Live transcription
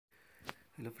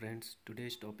Hello friends,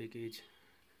 today's topic is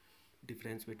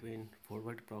difference between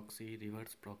forward proxy,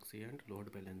 reverse proxy and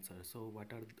load balancer. So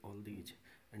what are all these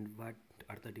and what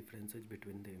are the differences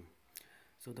between them?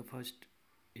 So the first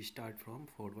start from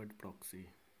forward proxy.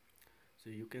 So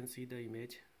you can see the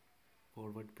image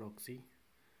forward proxy.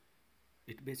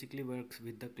 It basically works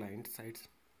with the client sides.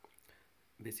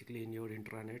 Basically in your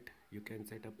intranet you can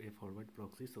set up a forward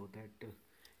proxy so that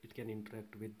it can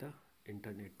interact with the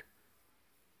internet.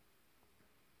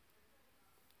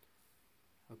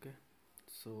 Okay,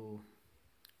 so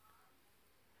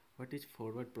what is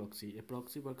forward proxy? A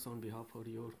proxy works on behalf of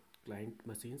your client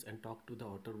machines and talk to the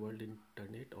outer world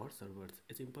internet or servers.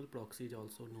 A simple proxy is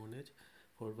also known as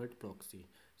forward proxy,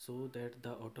 so that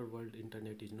the outer world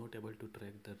internet is not able to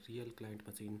track the real client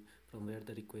machine from where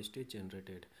the request is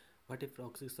generated. What a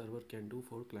proxy server can do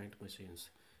for client machines?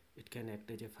 It can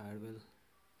act as a firewall.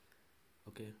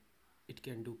 Okay, it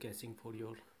can do caching for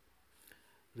your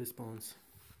response.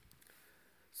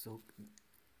 So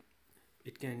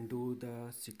it can do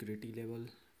the security level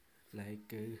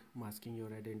like masking your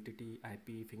identity,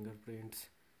 IP, fingerprints,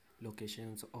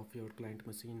 locations of your client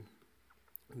machine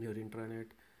on your intranet.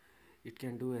 It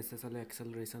can do SSL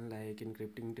acceleration like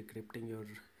encrypting, decrypting your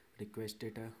request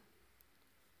data.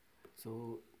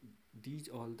 So these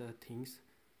all the things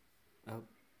a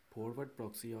forward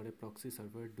proxy or a proxy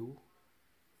server do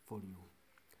for you.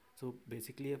 So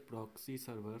basically a proxy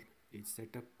server is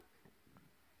set up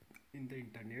in the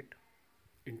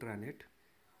intranet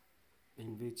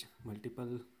in which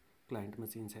multiple client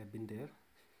machines have been there,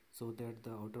 so that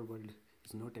the outer world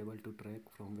is not able to track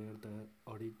from where the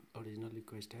original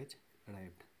request has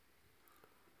arrived,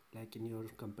 like in your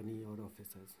company or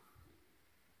offices.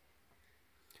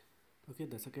 Okay,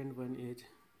 the second one is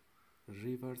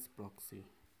reverse proxy.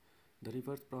 The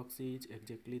reverse proxy is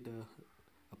exactly the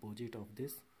opposite of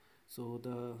this. So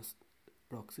the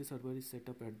proxy server is set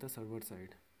up at the server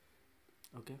side.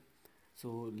 Okay,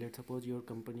 so let's suppose your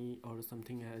company or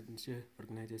something as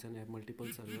organization have multiple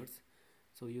servers.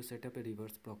 So you set up a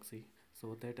reverse proxy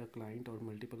so that a client or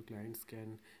multiple clients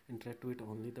can interact with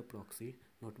only the proxy,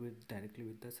 not with directly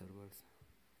with the servers.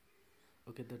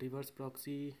 Okay, the reverse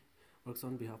proxy works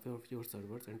on behalf of your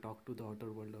servers and talk to the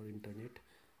outer world or internet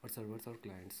or servers or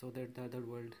clients, so that the other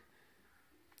world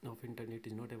of internet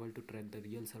is not able to track the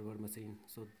real server machine,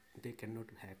 so they cannot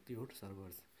hack your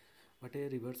servers. What a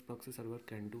reverse proxy server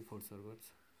can do for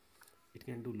servers: it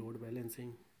can do load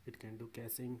balancing, it can do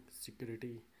caching,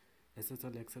 security,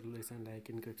 SSL acceleration like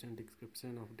encryption,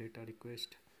 decryption of data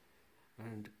request,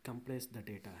 and compress the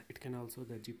data. It can also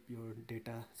the zip your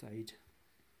data size.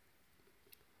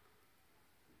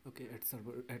 Okay,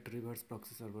 at reverse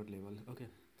proxy server level. Okay,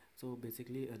 so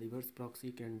basically a reverse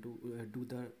proxy can do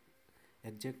the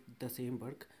exact the same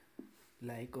work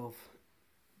like of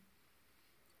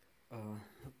uh,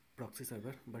 proxy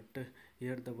server, but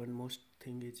here the one most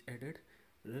thing is added,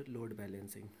 load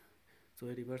balancing. So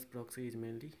a reverse proxy is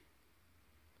mainly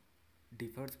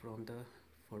differs from the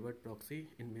forward proxy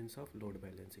in means of load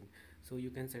balancing. So you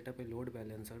can set up a load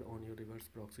balancer on your reverse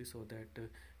proxy so that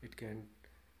it can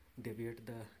deviate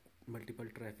the multiple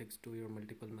traffics to your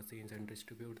multiple machines and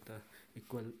distribute the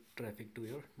equal traffic to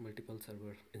your multiple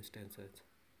server instances,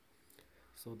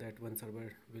 so that one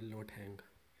server will not hang.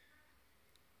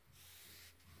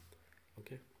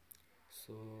 Okay,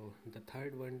 so the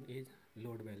third one is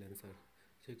load balancer.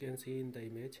 So you can see in the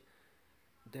image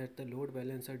that the load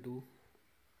balancer do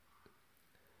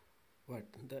what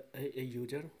a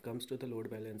user comes to the load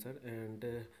balancer and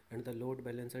the load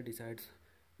balancer decides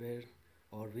where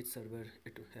or which server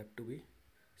it have to be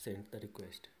sent the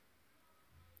request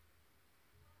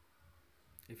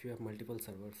if you have multiple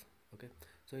servers. Okay,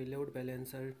 so a load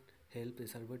balancer helps the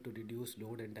server to reduce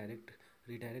load and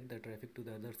redirect the traffic to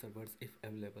the other servers if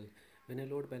available. When a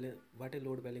what a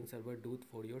load balancing server do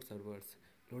for your servers: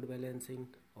 load balancing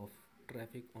of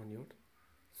traffic on your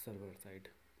server side.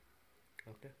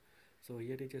 Okay, so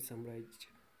here is a summary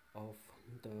of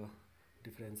the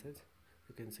differences.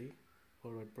 You can see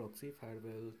forward proxy,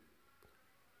 firewall,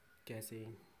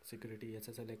 caching, security,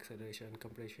 SSL acceleration,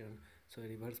 compression. So a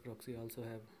reverse proxy also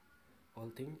have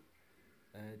all thing,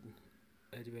 and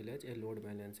as well as a load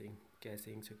balancing,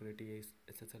 caching, security,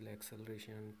 SSL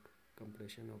acceleration,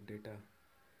 compression of data,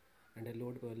 and a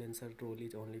load balancer role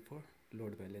is only for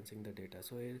load balancing the data.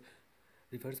 So a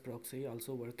reverse proxy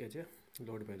also work as a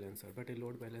load balancer, but a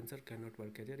load balancer cannot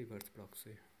work as a reverse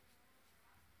proxy.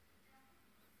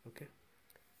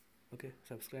 Okay,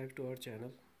 subscribe to our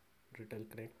channel Retail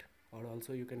Connect, or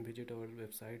also you can visit our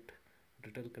website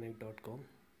retailconnect.com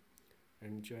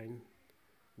and join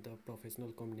the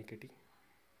professional community.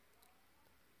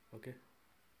 Okay,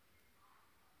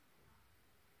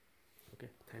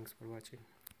 Okay, thanks for watching.